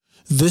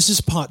This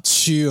is part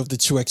 2 of the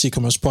 2X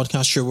e-commerce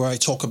podcast show, where I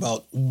talk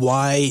about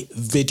why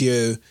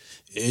video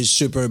is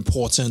super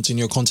important in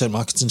your content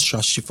marketing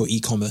strategy for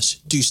e-commerce.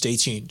 Do stay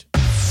tuned.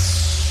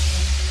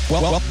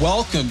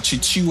 Welcome to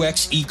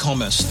 2X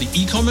e-commerce, the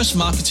e-commerce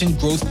marketing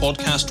growth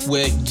podcast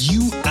where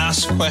you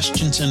ask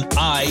questions and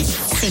I,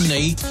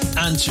 Kunle,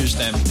 answers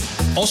them.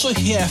 Also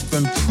hear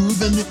from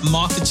proven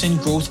marketing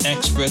growth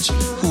experts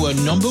who are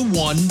number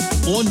 1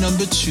 or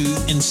number 2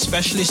 in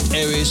specialist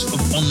areas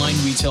of online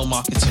retail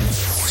marketing.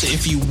 So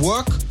if you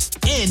work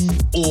in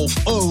or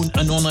own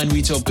an online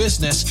retail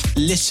business,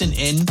 listen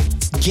in,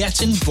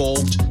 get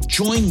involved,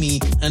 join me,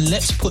 and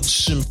let's put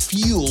some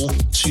fuel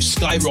to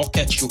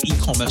skyrocket your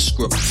e-commerce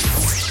growth.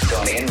 So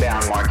on the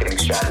inbound marketing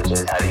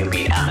strategist, how do you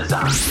beat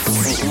Amazon?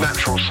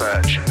 Natural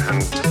search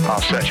and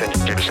our search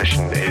engine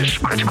position is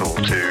critical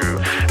to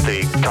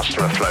the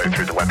customer flow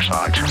through the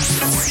website.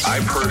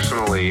 I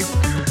personally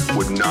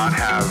would not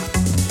have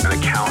an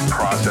account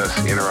process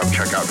interrupt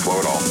checkout flow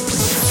at all.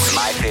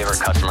 My favorite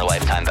customer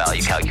lifetime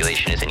value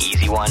calculation is an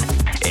easy one.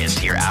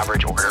 It's your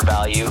average order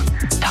value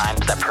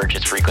times that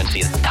purchase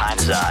frequency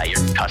times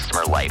your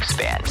customer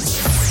lifespan.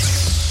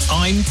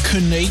 I'm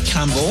Kunle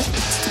Campbell.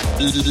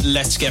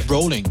 Let's get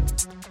rolling.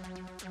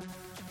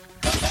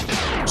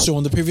 So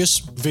on the previous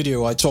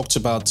video, I talked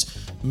about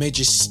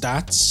major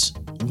stats,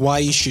 why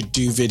you should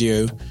do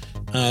video,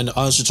 and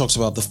I also talked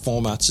about the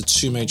formats, the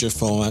 2 major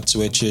formats,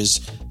 which is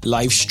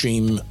live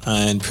stream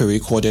and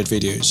pre-recorded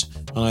videos.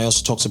 And I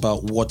also talked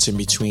about what's in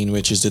between,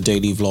 which is the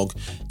daily vlog.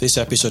 This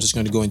episode is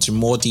going to go into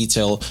more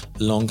detail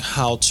along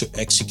how to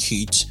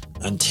execute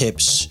and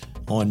tips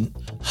on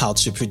how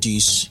to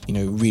produce,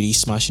 really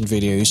smashing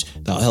videos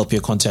that will help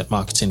your content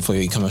marketing for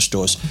your e-commerce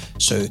stores.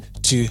 So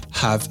do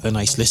have a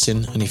nice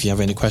listen. And if you have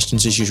any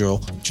questions, as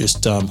usual,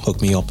 just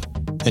hook me up.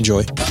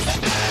 Enjoy.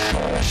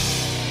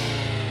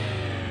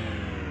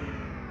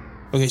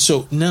 Okay,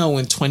 so now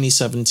in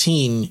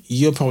 2017,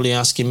 you're probably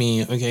asking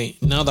me, okay,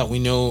 now that we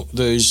know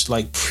those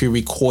like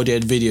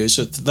pre-recorded videos,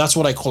 so that's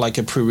what I call like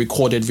a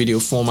pre-recorded video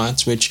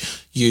format,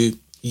 which you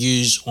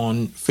use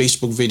on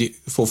Facebook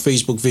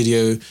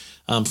video,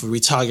 for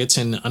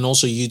retargeting, and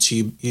also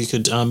YouTube. You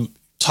could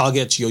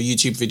target your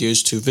YouTube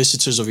videos to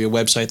visitors of your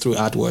website through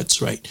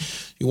AdWords, right?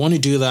 You want to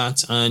do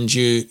that, and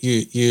you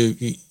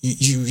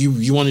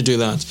want to do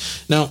that.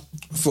 Now,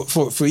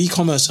 for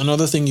e-commerce,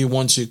 another thing you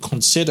want to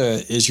consider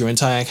is your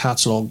entire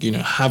catalog.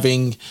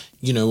 Having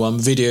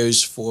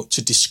videos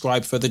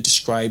to further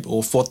describe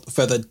or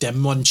further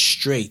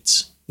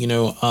demonstrate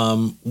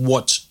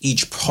what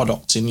each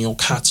product in your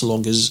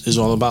catalog is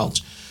all about.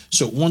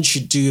 So once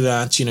you do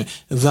that,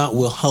 that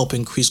will help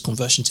increase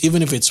conversions,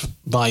 even if it's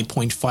by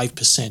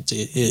 0.5%.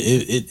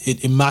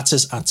 It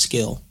matters at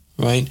scale,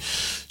 right?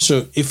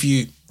 So if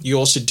you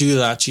also do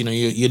that,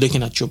 you're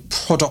looking at your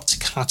product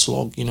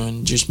catalog,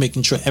 and just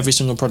making sure every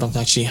single product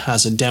actually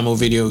has a demo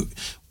video,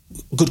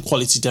 good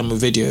quality demo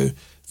video.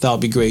 That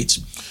would be great.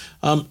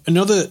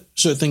 Another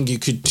sort of thing you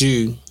could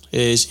do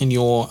is in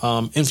your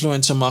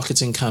influencer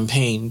marketing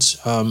campaigns,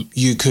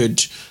 you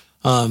could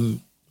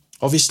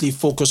obviously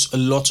focus a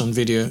lot on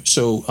video.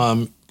 So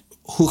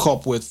hook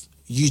up with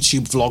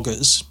YouTube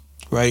vloggers,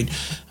 right?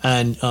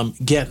 And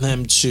get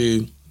them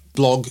to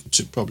blog,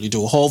 to probably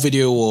do a whole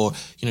video, or,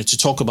 to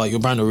talk about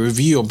your brand or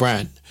review your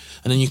brand.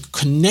 And then you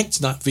connect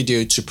that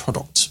video to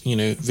product,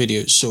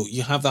 videos. So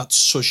you have that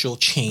social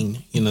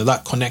chain,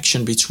 that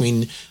connection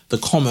between the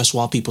commerce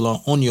while people are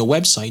on your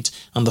website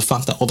and the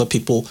fact that other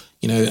people,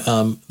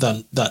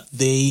 that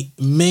they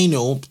may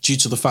know due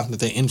to the fact that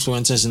they're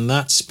influencers in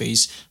that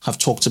space have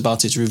talked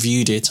about it,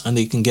 reviewed it, and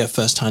they can get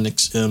first-hand,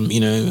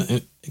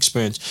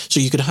 experience. So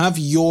you could have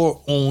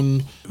your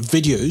own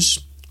videos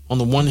on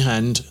the one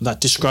hand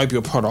that describe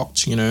your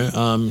product,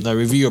 that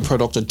review your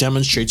product or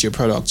demonstrate your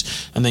product,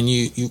 and then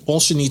you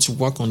also need to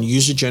work on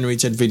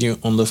user-generated video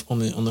on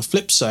the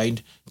flip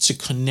side to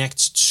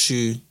connect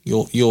to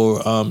your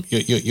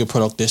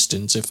product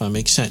listings, if that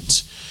makes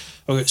sense.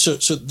 Okay,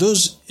 so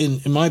those,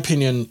 in my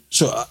opinion,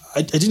 so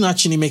I didn't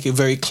actually make a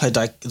very clear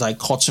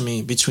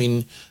dichotomy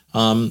between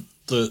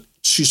the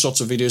 2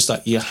 sorts of videos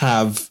that you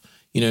have,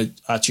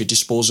 at your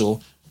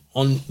disposal.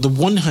 On the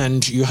one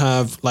hand, you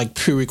have like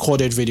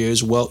pre-recorded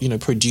videos,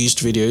 produced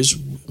videos,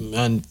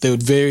 and they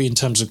would vary in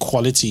terms of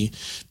quality.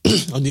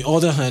 On the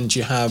other hand,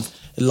 you have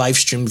live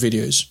streamed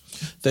videos.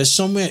 There's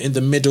somewhere in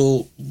the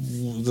middle,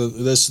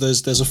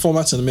 there's a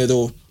format in the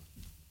middle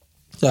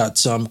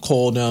that's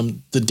called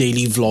the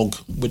daily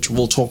vlog, which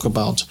we'll talk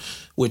about,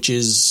 which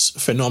is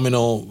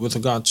phenomenal with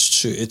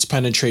regards to its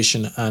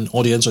penetration and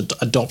audience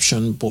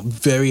adoption, but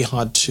very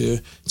hard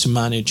to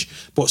manage.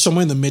 But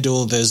somewhere in the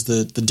middle, there's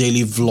the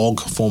daily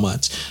vlog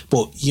format.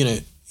 But, you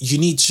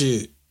need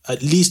to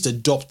at least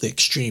adopt the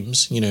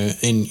extremes,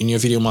 in your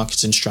video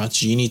marketing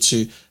strategy. You need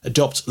to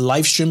adopt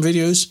live stream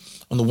videos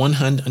on the one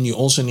hand, and you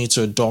also need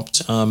to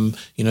adopt,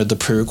 the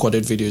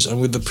pre-recorded videos.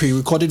 And with the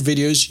pre-recorded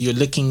videos, you're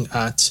looking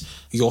at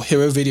your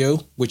hero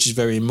video, which is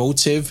very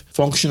emotive,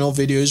 functional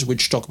videos,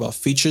 which talk about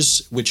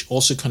features, which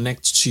also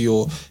connect to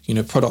your,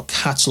 product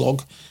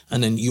catalog.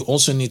 And then you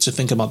also need to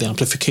think about the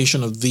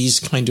amplification of these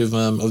kind of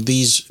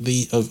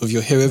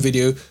your hero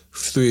video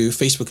through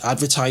Facebook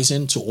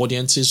advertising to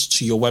audiences,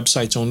 to your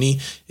website only.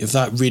 If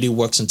that really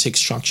works and takes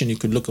traction, you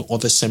could look at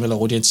other similar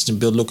audiences and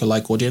build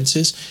lookalike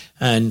audiences.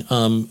 And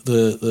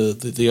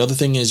the other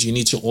thing is you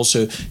need to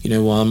also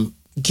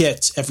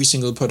get every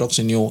single product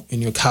in your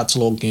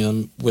catalog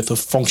with a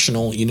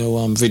functional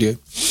video.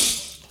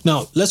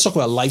 Now let's talk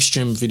about live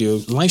stream video.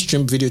 Live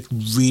stream video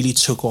really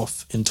took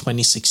off in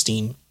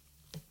 2016.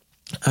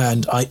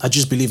 And I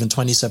just believe in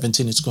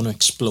 2017 it's going to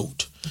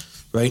explode,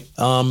 right?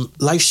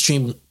 Live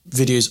stream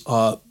videos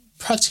are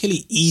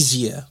practically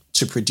easier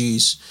to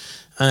produce,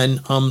 and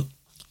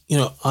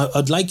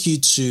I'd like you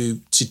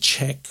to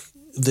check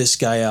this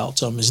guy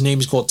out. His name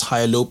is called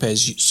Ty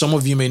Lopez. Some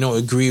of you may not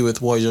agree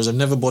with what he does. I've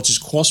never bought his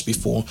course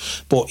before,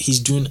 but he's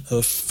doing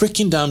a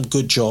freaking damn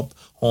good job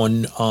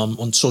on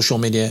social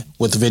media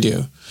with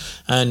video,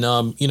 and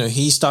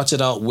he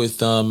started out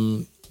with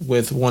a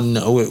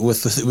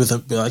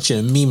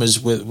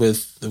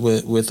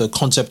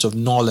concept of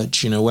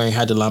knowledge, where he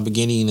had a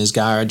Lamborghini in his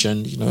garage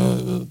and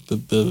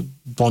a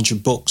bunch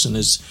of books in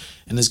his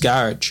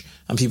garage,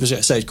 and people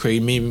started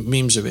creating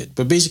memes of it.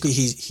 But basically,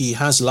 he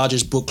has the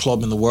largest book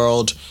club in the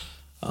world.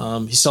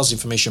 He sells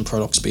information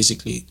products,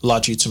 basically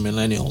largely to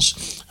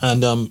millennials,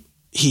 and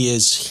he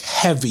is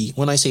heavy.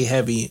 When I say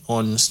heavy,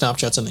 on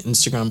Snapchat and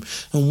Instagram.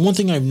 And one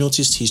thing I've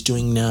noticed he's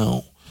doing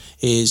now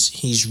is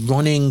he's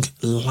running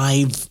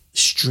live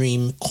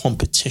stream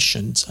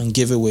competitions and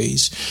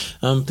giveaways.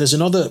 There's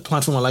another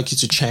platform I'd like you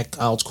to check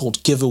out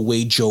called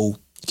Giveaway Joe.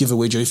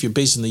 If you're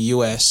based in the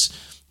US,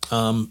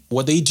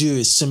 what they do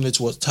is similar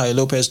to what Ty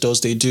Lopez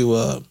does. They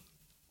do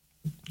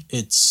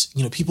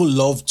people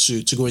love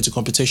to go into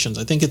competitions.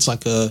 I think it's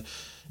like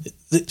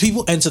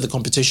people enter the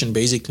competition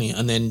basically,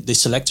 and then they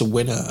select a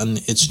winner,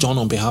 and it's done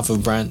on behalf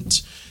of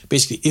brands.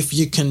 Basically, if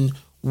you can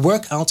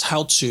work out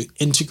how to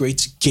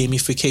integrate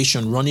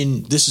gamification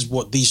running. This is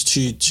what these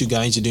two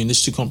guys are doing.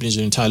 These two companies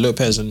are doing, Ty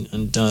Lopez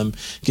and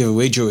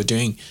Giveaway Joe are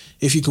doing.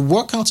 If you could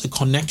work out a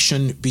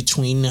connection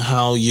between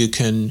how you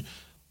can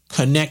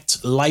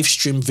connect live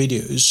stream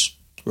videos,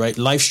 right?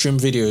 Live stream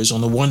videos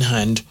on the one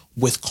hand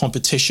with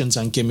competitions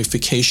and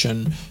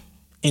gamification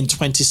in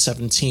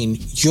 2017,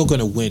 you're going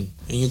to win.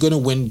 And you're going to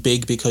win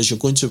big because you're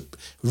going to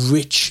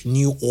reach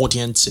new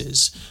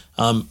audiences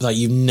that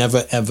you've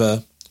never,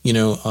 ever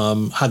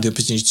had the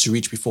opportunity to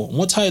reach before. And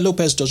what Ty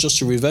Lopez does, just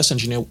to reverse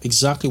engineer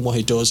exactly what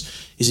he does,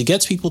 is he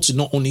gets people to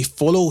not only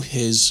follow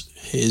his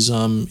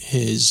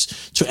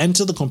to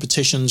enter the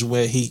competitions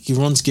where he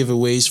runs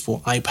giveaways for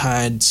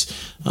iPads,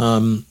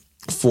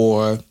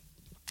 for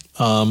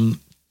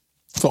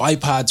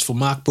iPads, for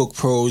MacBook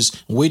Pros.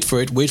 Wait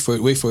for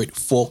it.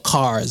 For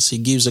cars, he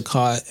gives a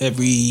car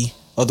every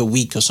other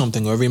week or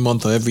something, or every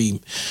month, or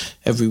every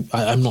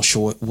I'm not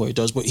sure what it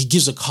does, but he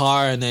gives a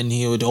car, and then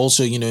he would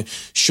also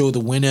show the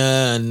winner,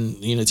 and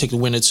take the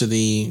winner to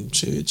the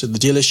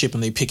dealership,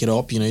 and they pick it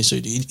up, so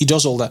he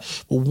does all that.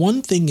 But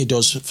one thing he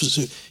does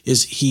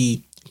is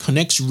he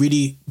connects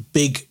really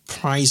big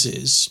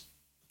prizes,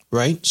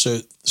 right?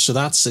 So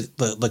that's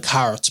the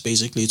carrot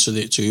basically to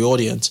the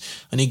audience,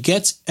 and he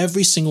gets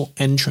every single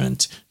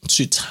entrant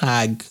to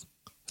tag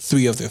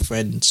 3 of their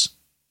friends.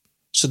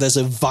 So there's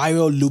a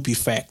viral loop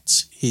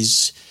effect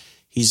he's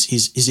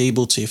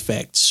able to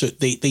effect. So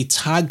they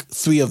tag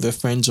 3 of their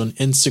friends on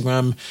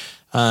Instagram,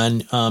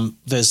 and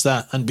there's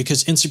that. And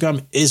because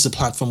Instagram is a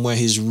platform where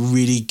he's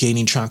really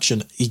gaining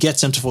traction, he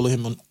gets them to follow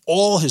him on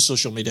all his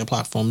social media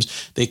platforms.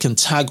 They can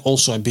tag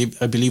also, I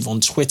believe,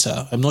 on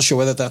Twitter. I'm not sure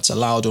whether that's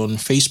allowed on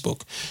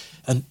Facebook.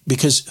 And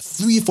because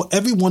for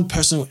every one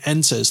person who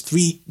enters,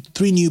 three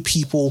new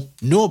people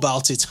know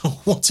about it and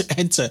want to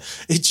enter.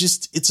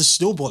 It's a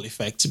snowball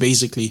effect,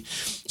 basically.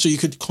 So you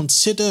could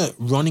consider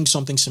running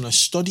something similar,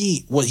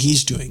 study what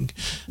he's doing,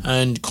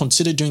 and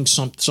consider doing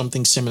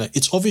something similar.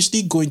 It's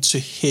obviously going to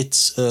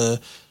hit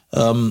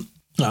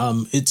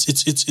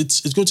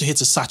it's going to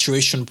hit a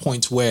saturation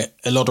point where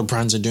a lot of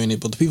brands are doing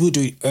it, but the people who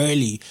do it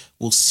early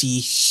will see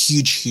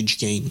huge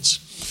gains.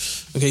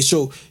 Okay,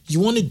 so you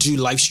want to do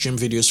live stream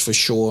videos for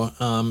sure.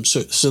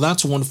 So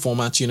that's one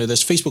format.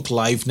 There's Facebook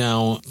Live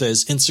now.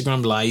 There's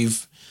Instagram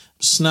Live.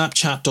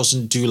 Snapchat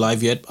doesn't do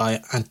live yet.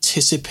 I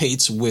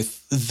anticipate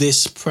with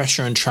this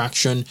pressure and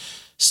traction,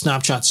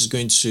 Snapchat is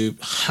going to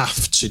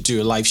have to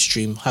do a live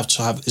stream.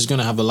 Is going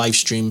to have a live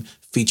stream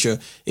feature.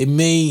 It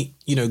may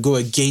go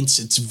against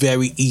its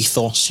very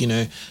ethos.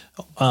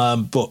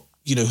 But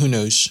who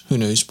knows?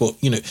 But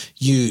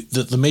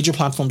the major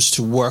platforms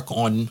to work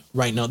on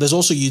right now. There's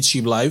also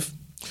YouTube Live.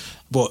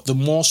 But the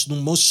most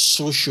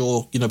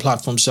social,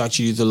 platforms to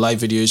actually do the live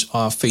videos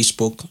are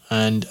Facebook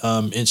and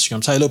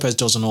Instagram. Ty Lopez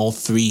does on all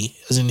 3,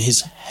 as in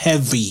he's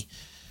heavy.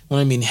 When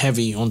I mean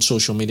heavy on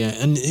social media,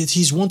 and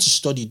he's one to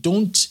study.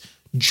 Don't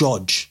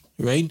judge,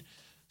 right?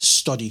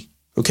 Study,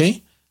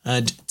 okay?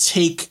 and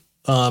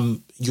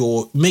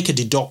make a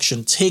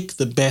deduction, take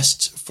the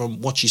best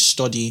from what you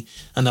study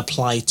and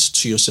apply it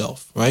to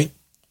yourself, right?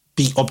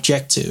 Be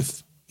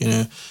objective,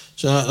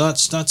 So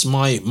that's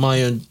my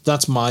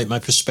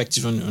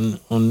perspective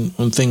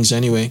on things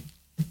anyway.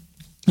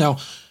 Now,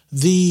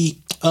 the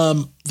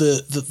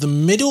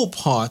middle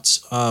part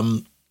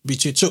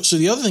between so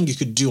the other thing you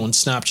could do on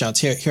Snapchat,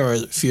 here are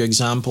a few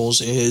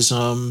examples, is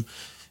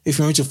if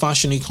you're into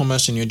fashion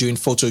e-commerce and you're doing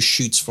photo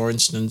shoots, for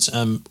instance,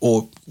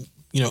 or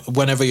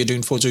whenever you're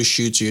doing photo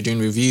shoots or you're doing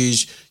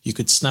reviews, you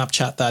could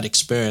Snapchat that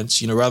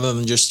experience, rather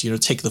than just,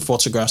 take the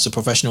photographs, the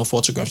professional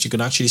photographs. You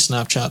can actually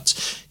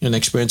Snapchat, an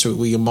experience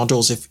with your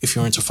models. If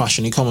you're into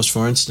fashion e-commerce,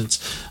 for instance,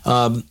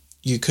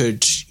 you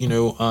could,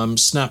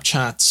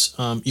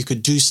 Snapchat, you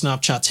could do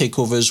Snapchat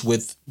takeovers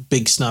with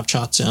big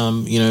Snapchat,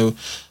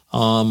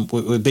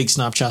 with big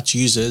Snapchat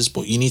users,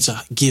 but you need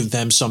to give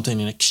them something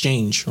in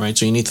exchange, right?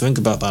 So you need to think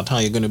about that, how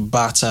you're going to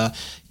barter,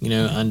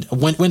 and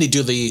when they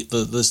do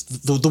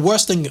the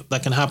worst thing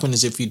that can happen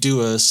is if you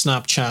do a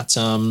Snapchat,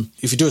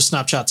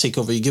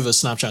 takeover, you give a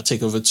Snapchat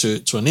takeover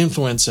to an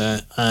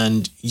influencer,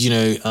 and,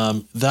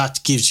 that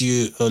gives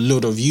you a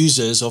load of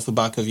users off the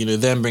back of,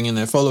 them bringing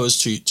their followers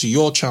to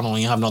your channel,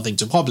 and you have nothing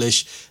to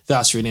publish.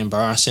 That's really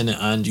embarrassing,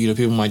 and,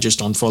 people might just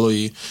unfollow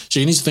you. So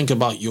you need to think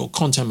about your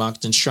content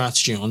marketing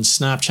strategy on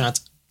Snapchat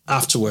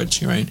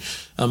afterwards, right?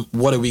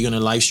 What are we going to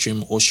live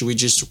stream, or should we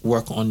just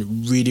work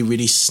on really,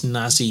 really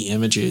snazzy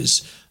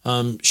images?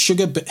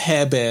 Sugar bear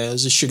hair,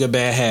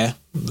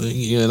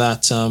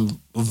 that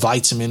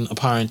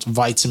apparent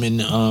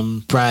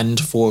vitamin brand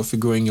for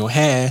growing your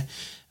hair.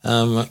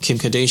 Kim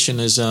Kardashian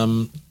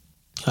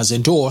has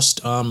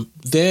endorsed.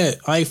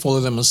 I follow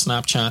them on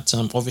Snapchat,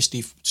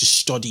 obviously to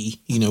study,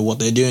 what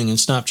they're doing in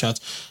Snapchat,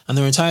 and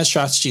their entire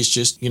strategy is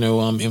just,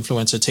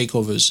 influencer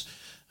takeovers.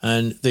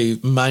 And they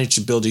managed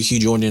to build a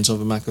huge audience off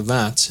the back of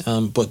that.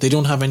 But they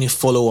don't have any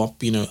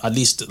follow-up, at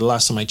least the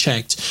last time I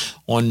checked,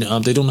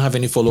 they don't have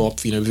any follow-up,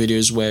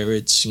 videos where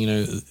it's,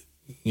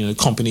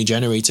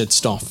 company-generated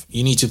stuff.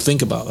 You need to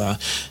think about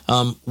that.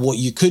 What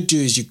you could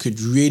do is you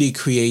could really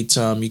create,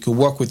 you could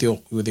work with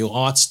your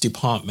arts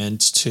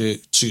department to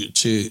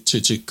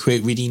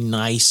create really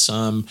nice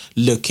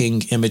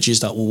looking images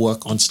that will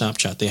work on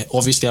Snapchat. They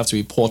obviously have to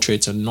be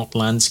portraits and not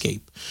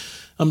landscape.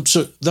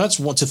 So that's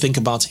what to think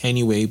about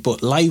anyway.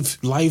 But live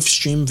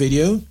stream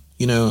video,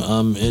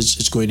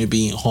 is going to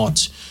be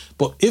hot.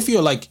 But if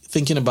you're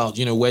thinking about,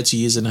 where to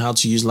use and how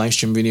to use live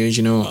stream videos,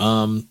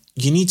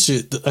 you need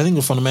to. I think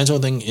the fundamental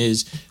thing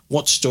is,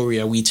 what story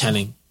are we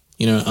telling?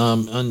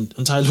 And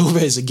Ty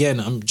Lopez, again,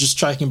 I'm just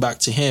tracking back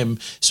to him.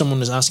 Someone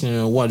was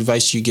asking, what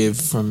advice you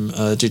give from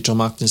a digital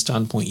marketing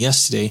standpoint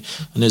yesterday,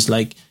 and it's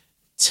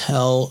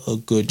tell a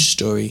good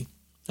story.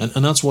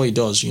 And that's what he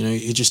does,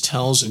 he just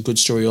tells a good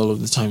story all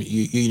of the time.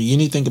 You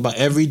need to think about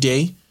every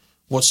day,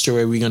 what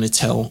story are we going to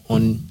tell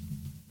on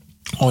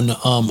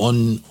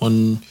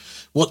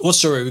what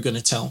story are we going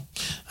to tell?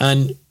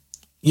 And,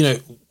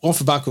 off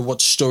the back of what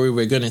story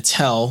we're going to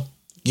tell,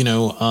 you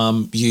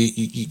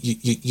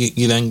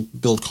then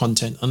build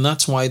content. And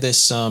that's why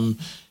this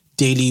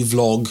daily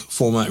vlog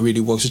format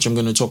really works, which I'm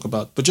going to talk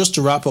about. But just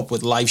to wrap up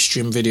with live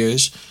stream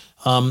videos,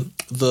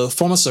 the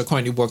formats that are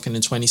currently working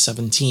in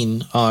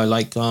 2017 are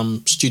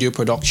studio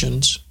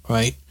productions,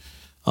 right?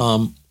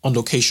 On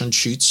location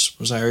shoots,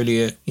 as I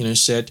earlier,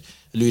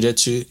 alluded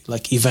to,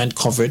 event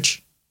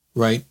coverage,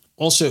 right?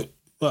 Also,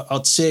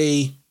 I'd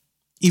say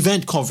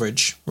event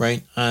coverage,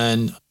 right?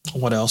 And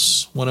what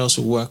else? What else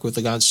will work with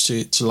regards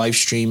to live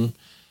stream?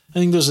 I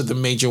think those are the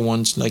major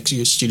ones,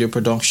 your studio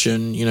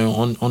production,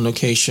 on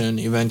location,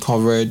 event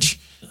coverage.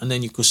 And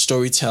then you could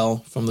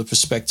storytell from the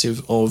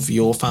perspective of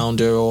your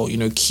founder or,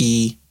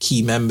 key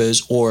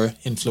members or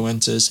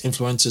influencers.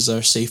 Influencers are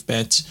a safe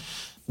bet.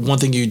 One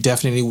thing you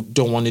definitely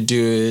don't want to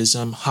do is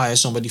hire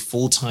somebody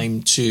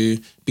full-time to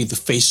be the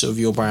face of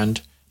your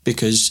brand,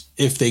 because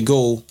if they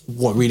go,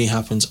 what really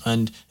happens?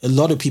 And a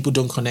lot of people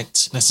don't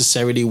connect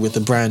necessarily with the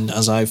brand,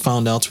 as I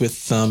found out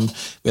with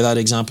that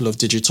example of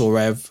Digital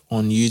Rev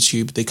on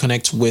YouTube. They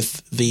connect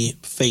with the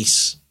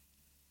face,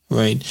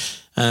 right?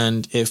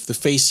 And if the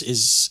face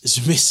is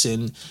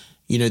missing,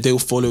 they'll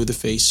follow the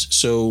face.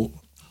 So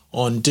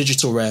on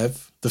Digital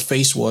Rev, the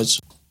face was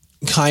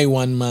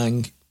Kaiwan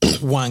Wang,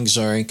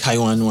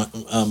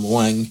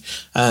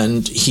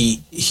 and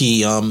he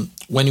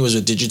when he was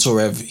a Digital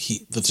Rev,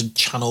 the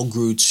channel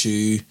grew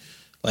to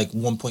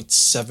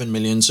 1.7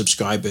 million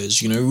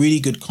subscribers. Really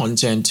good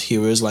content. He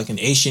was an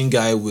Asian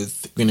guy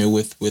with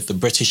a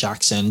British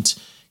accent.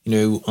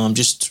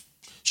 Just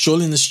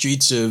strolling the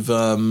streets of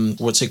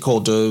what's it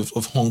called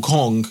of Hong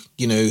Kong,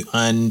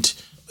 and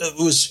it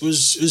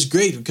was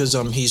great because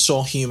he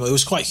saw humor. It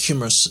was quite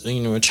humorous,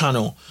 a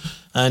channel,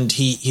 and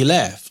he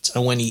left.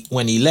 And when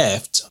he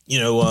left,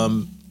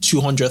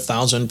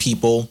 200,000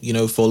 people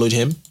followed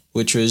him,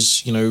 which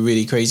was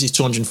really crazy.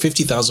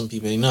 250,000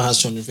 people. He now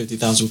has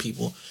 250,000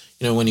 people.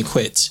 When he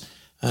quit,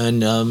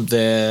 and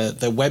their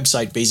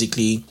website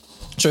basically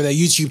So their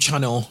YouTube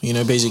channel,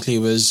 basically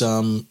was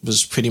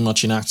pretty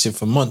much inactive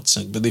for months,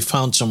 but they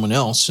found someone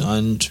else,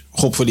 and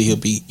hopefully he'll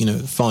be,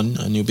 fun,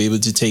 and you'll be able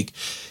to take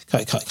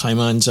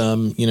Kaiman's,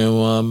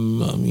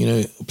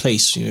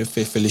 place,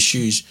 fill his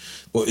shoes.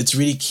 But it's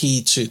really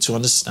key to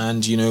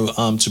understand,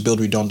 to build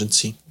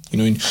redundancy,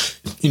 in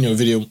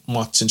video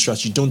marketing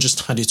strategy. Don't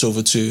just hand it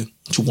over to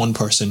one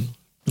person.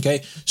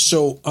 Okay,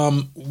 so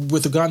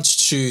with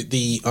regards to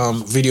the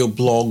video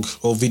blog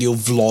or video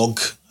vlog,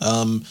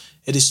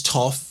 it is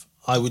tough.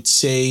 I would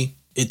say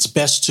it's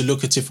best to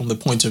look at it from the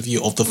point of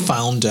view of the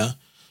founder,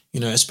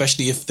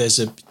 especially if there's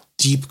a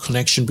deep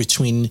connection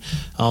between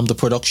the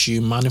products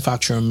you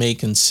manufacture and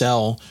make and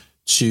sell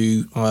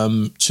to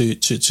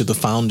the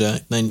founder.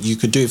 Then you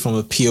could do it from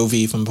a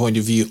POV, from the point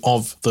of view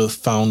of the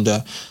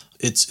founder.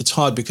 It's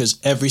hard because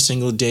every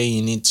single day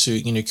you need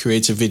to,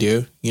 create a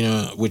video,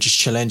 which is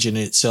challenging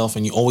in itself,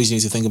 and you always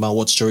need to think about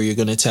what story you're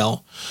going to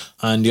tell.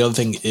 And the other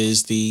thing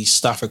is the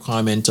staff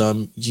requirement.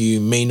 You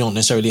may not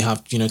necessarily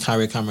have,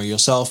 carry a camera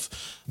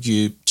yourself.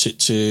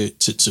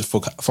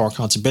 For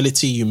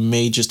accountability, you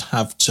may just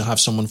have to have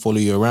someone follow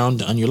you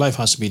around, and your life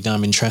has to be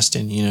damn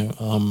interesting,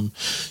 to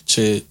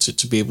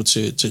be able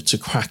to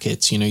crack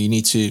it. You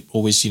need to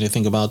always,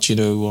 think about,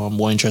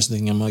 what interesting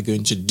thing am I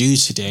going to do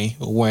today,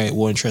 or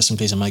what interesting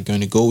place am I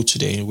going to go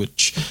today,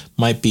 which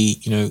might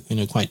be,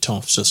 quite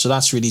tough. So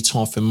that's really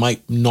tough. It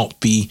might not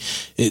be,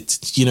 it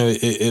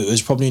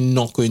was probably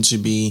not going to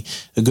be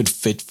a good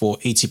fit for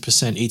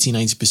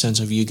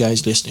 90% of you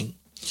guys listening.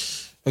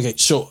 Okay,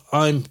 so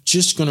I'm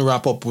just going to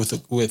wrap up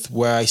with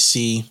where I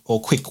see, or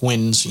quick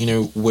wins,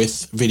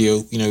 with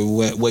video,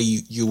 where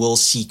you will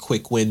see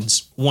quick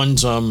wins.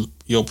 One's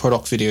your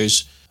product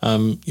videos,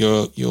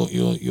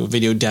 your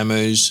video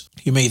demos.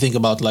 You may think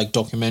about like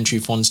documentary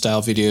fun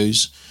style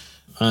videos.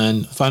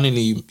 And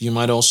finally, you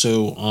might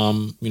also,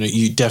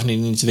 you definitely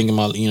need to think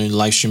about,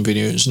 live stream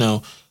videos.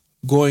 Now,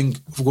 going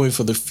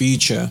for the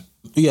future,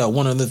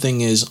 one other thing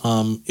is,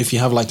 if you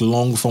have like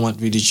long format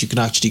videos, you can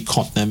actually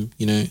cut them,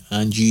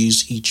 and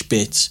use each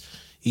bit,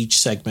 each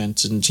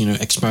segment, and,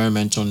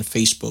 experiment on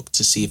Facebook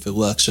to see if it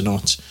works or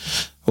not.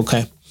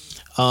 Okay.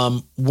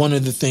 One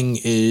other thing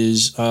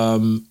is,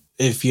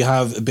 if you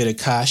have a bit of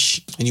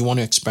cash and you want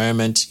to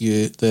experiment,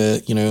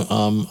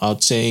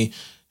 I'd say,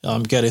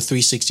 get a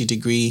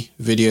 360-degree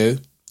video.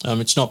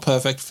 It's not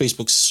perfect.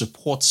 Facebook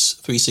supports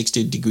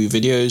 360-degree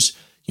videos.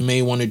 You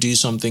may want to do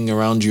something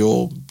around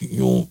your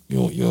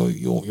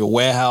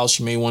warehouse.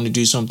 You may want to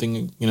do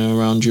something,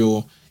 around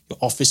your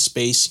office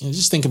space.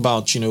 Just think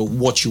about,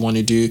 what you want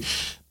to do.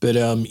 But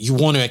you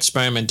want to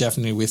experiment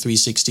definitely with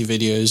 360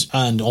 videos,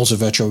 and also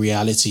virtual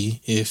reality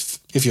if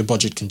your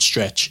budget can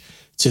stretch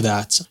to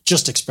that.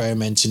 Just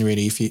experimenting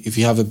really if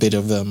you have a bit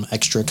of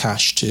extra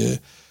cash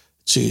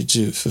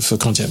for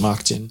content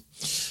marketing.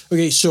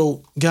 Okay,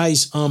 so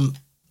guys, I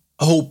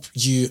hope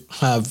you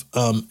have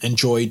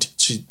enjoyed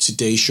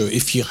today's show.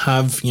 If you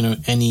have,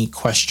 any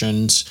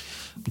questions,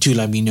 do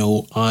let me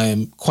know.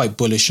 I'm quite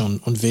bullish on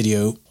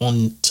video.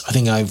 I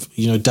think I've,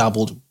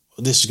 dabbled.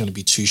 This is going to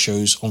be 2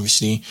 shows,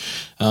 obviously.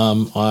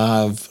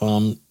 I have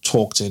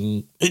talked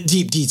in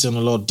deep detail, a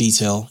lot of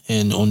detail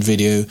on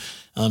video.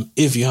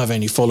 If you have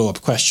any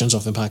follow-up questions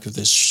off the back of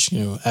this,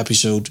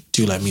 episode,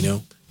 do let me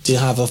know. Do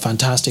have a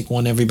fantastic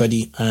one,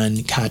 everybody,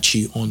 and catch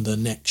you on the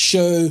next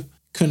show.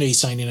 Kunle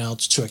signing out,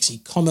 2X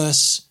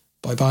E-Commerce.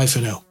 Bye-bye for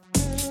now.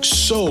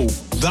 So,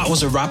 that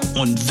was a wrap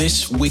on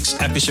this week's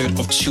episode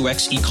of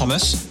 2X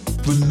E-Commerce.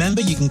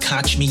 Remember, you can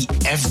catch me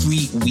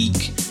every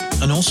week,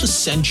 and also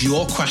send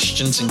your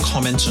questions and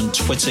comments on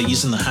Twitter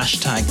using the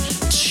hashtag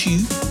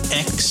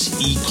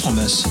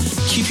 2XEcommerce.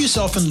 Keep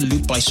yourself in the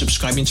loop by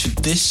subscribing to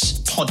this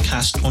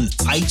podcast on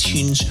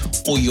iTunes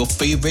or your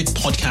favorite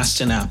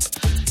podcasting app.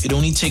 It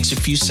only takes a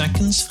few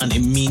seconds, and it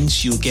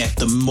means you'll get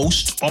the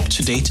most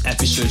up-to-date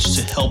episodes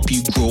to help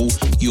you grow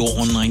your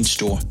online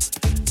store.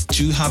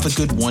 Do have a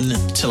good one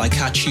till I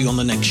catch you on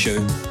the next show.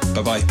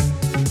 Bye-bye.